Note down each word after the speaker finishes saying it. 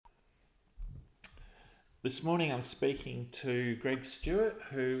This morning I'm speaking to Greg Stewart,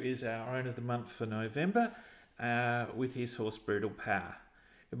 who is our owner of the month for November, with his horse Brutal Power.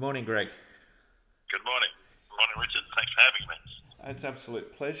 Good morning, Greg. Good morning. Good morning, Richard. Thanks for having me. It's an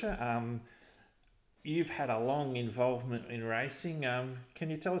absolute pleasure. You've had a long involvement in racing. Can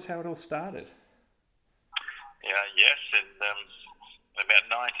you tell us how it all started? Yes. In about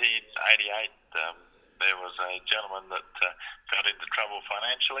 1988, there was a gentleman that got into trouble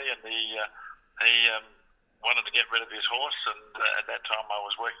financially, and he wanted to get rid of his horse. And at that time, I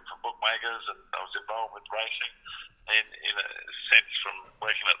was working for bookmakers, and I was involved with racing in a sense from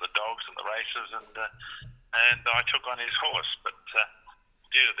working at the dogs and the races, and I took on his horse, but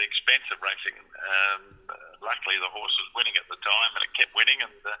due to the expense of racing, luckily the horse was winning at the time, and it kept winning,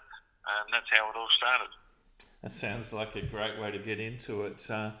 and that's how it all started. That sounds like a great way to get into it.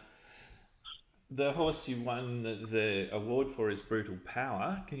 The horse you won the award for is Brutal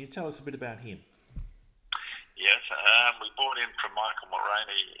Power. Can you tell us a bit about him? Yes, we bought him from Michael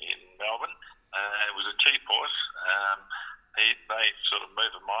Mulroney in Melbourne. It was a cheap horse. They sort of move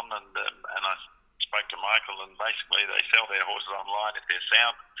him on, and I spoke to Michael, and basically they sell their horses online if they're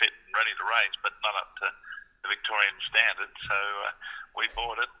sound, fit, and ready to race, but not up to the Victorian standard. So we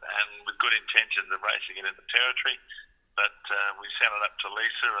bought it, and with good intentions of racing it in the territory, but we sent it up to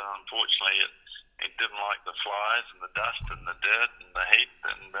Lisa, and unfortunately it didn't like the flies and the dust and the dirt and the heat,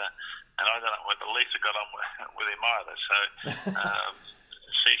 and I don't know whether Lisa got on with him either. So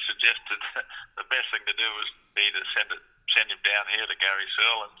she suggested the best thing to do was be to send him down here to Gary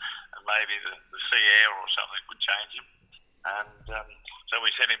Searle, and maybe the sea air or something would change him. And so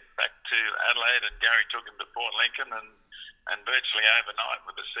we sent him back to Adelaide, and Gary took him to Port Lincoln, and virtually overnight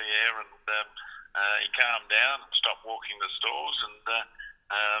with the sea air, and he calmed down and stopped walking the stalls,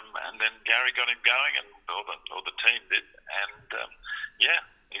 and then Gary got him going, and or the team did, and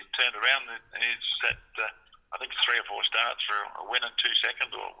he turned around, and he's at I think 3 or 4 starts for a win and 2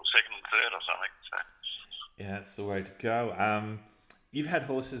 seconds, or second and third or something. So yeah, that's the way to go. You've had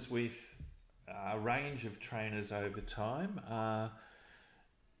horses with a range of trainers over time.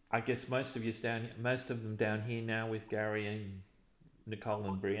 I guess most of them down here now with Gary and Nicole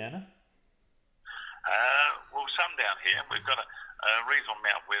and Brianna. Well, some down here. We've got a reasonable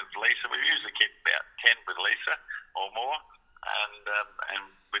amount with Lisa. We usually keep about 10 with Lisa or more, and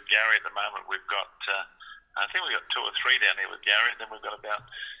with Gary at the moment we've got I think we've got 2 or 3 down here with Gary, and then we've got we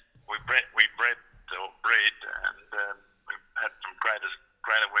breed, and we've had some Greater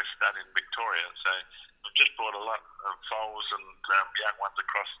West Stud in Victoria, so we've just brought a lot of foals and young ones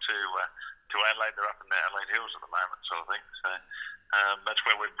across to Adelaide. They're up in the Adelaide Hills at the moment, sort of thing. So that's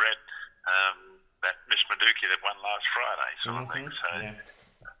where we've bred that Miss Maduki that won last Friday, sort of thing. So yeah.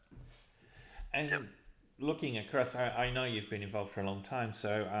 And looking across, I know you've been involved for a long time.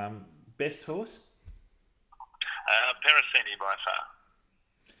 So best horse? Pericini by far.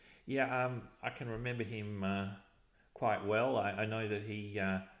 Yeah, I can remember him quite well. I know that he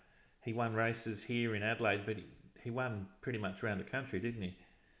won races here in Adelaide, but he won pretty much around the country, didn't he?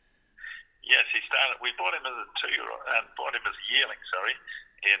 Yes, he started. We bought him as a yearling,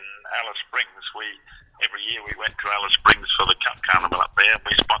 in Alice Springs. Every year we went to Alice Springs for the Cup Carnival up there, and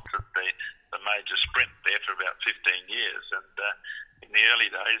we sponsored the major sprint there for about 15 years. And in the early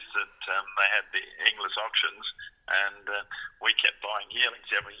days that they had the English auctions, and we kept buying yearlings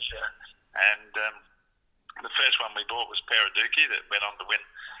every year. And the first one we bought was Paraduki, that went on to win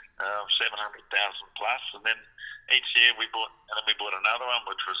 700,000 plus, and then each year we bought another one,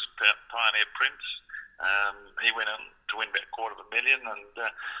 which was Pioneer Prince. He went on to win about $250,000, and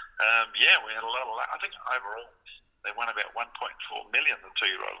we had a lot of luck. I think overall they won about 1.4 million, the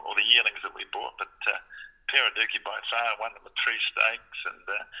 2-year-old, or the yearlings that we bought. But Paraduki by far won the Matrice Stakes, and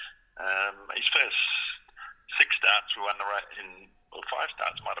his first 6 starts we won 5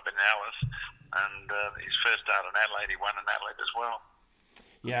 starts might have been in Alice, and his first start in Adelaide he won in Adelaide as well.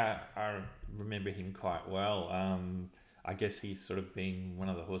 Yeah, I remember him quite well. I guess he's sort of been one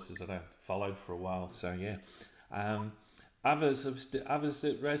of the horses that I've followed for a while. So yeah. Others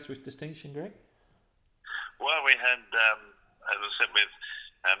that raced with distinction, Greg? Well, we had, as I said, with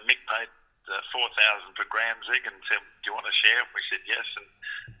Mick paid 4,000 for Graham Zig and said, "Do you want to share?" We said yes,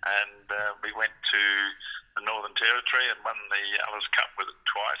 and we went to the Northern Territory and won the Alice Cup with it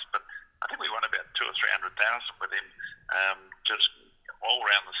twice. But I think we won about 200,000 or 300,000 with him, just all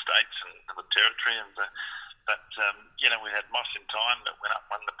around the states and the territory. And we had Moss in Time that went up,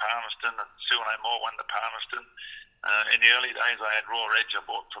 won the Palmerston, and Sue and Moore won the Palmerston. In the early days, I had Raw Edge I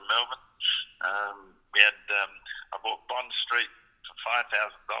bought from Melbourne. I bought Bond Street for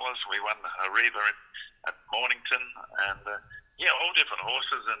 $5,000. We won the Hariva at Mornington, and Yeah, all different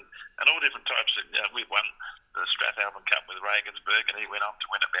horses and all different types. And we won the Strathalbyn Cup with Regensburg, and he went on to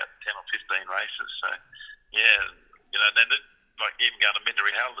win about 10 or 15 races. So, yeah, then like even going to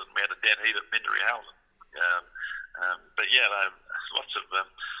Minderry Halden, we had a dead heat at Minderry Halden. But yeah, lots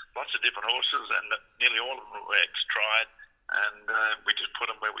of different horses, and nearly all of them were ex-tried, and we just put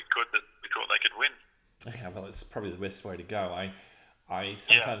them where we could that we thought they could win. Yeah, well, it's probably the best way to go. I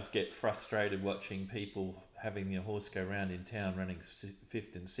sometimes get frustrated watching people having their horse go around in town running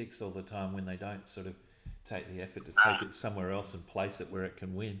fifth and sixth all the time when they don't sort of take the effort to take it somewhere else and place it where it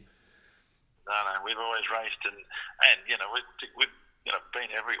can win. No, we've always raced, and we've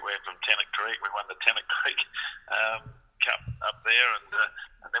been everywhere from Tennant Creek. We won the Tennant Creek Cup up there,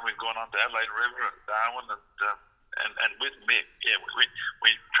 and then we've gone on to Adelaide River and Darwin, and with Mick, we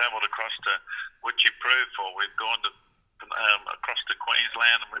travelled across to Witchy-Proof, or we've gone to across to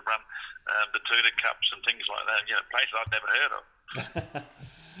Queensland, and we've run the Tudor Cups and things like that. Places I'd never heard of.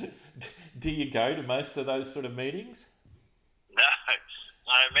 Do you go to most of those sort of meetings? No.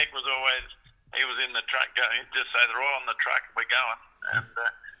 Mick was always, he was in the truck going, he'd just say they're all on the truck and we're going, and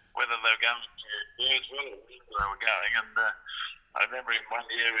whether they were going to Birdsville or wherever they were going. And I remember him one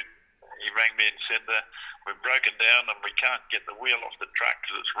year, he rang me and said, we've broken down and we can't get the wheel off the truck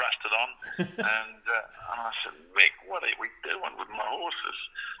because it's rusted on. And I said, Mick, what are we doing with my horses?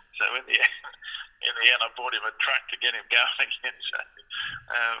 So in the end, I bought him a truck to get him going again. So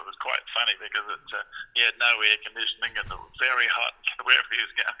it was quite funny because he had no air conditioning and it was very hot wherever he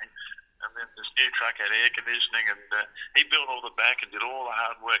was going. And then this new truck had air conditioning, and he built all the back and did all the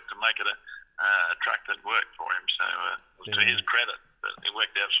hard work to make it a truck that worked for him. So it was to his credit that it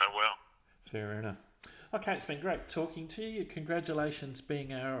worked out so well. Fair enough. Okay, it's been great talking to you. Congratulations being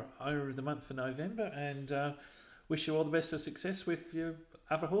our owner of the month for November, and wish you all the best of success with your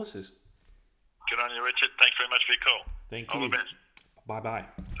other horses. Good on you, Richard. Thanks very much for your call. Thank you. All the best.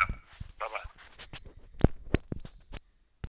 Bye-bye.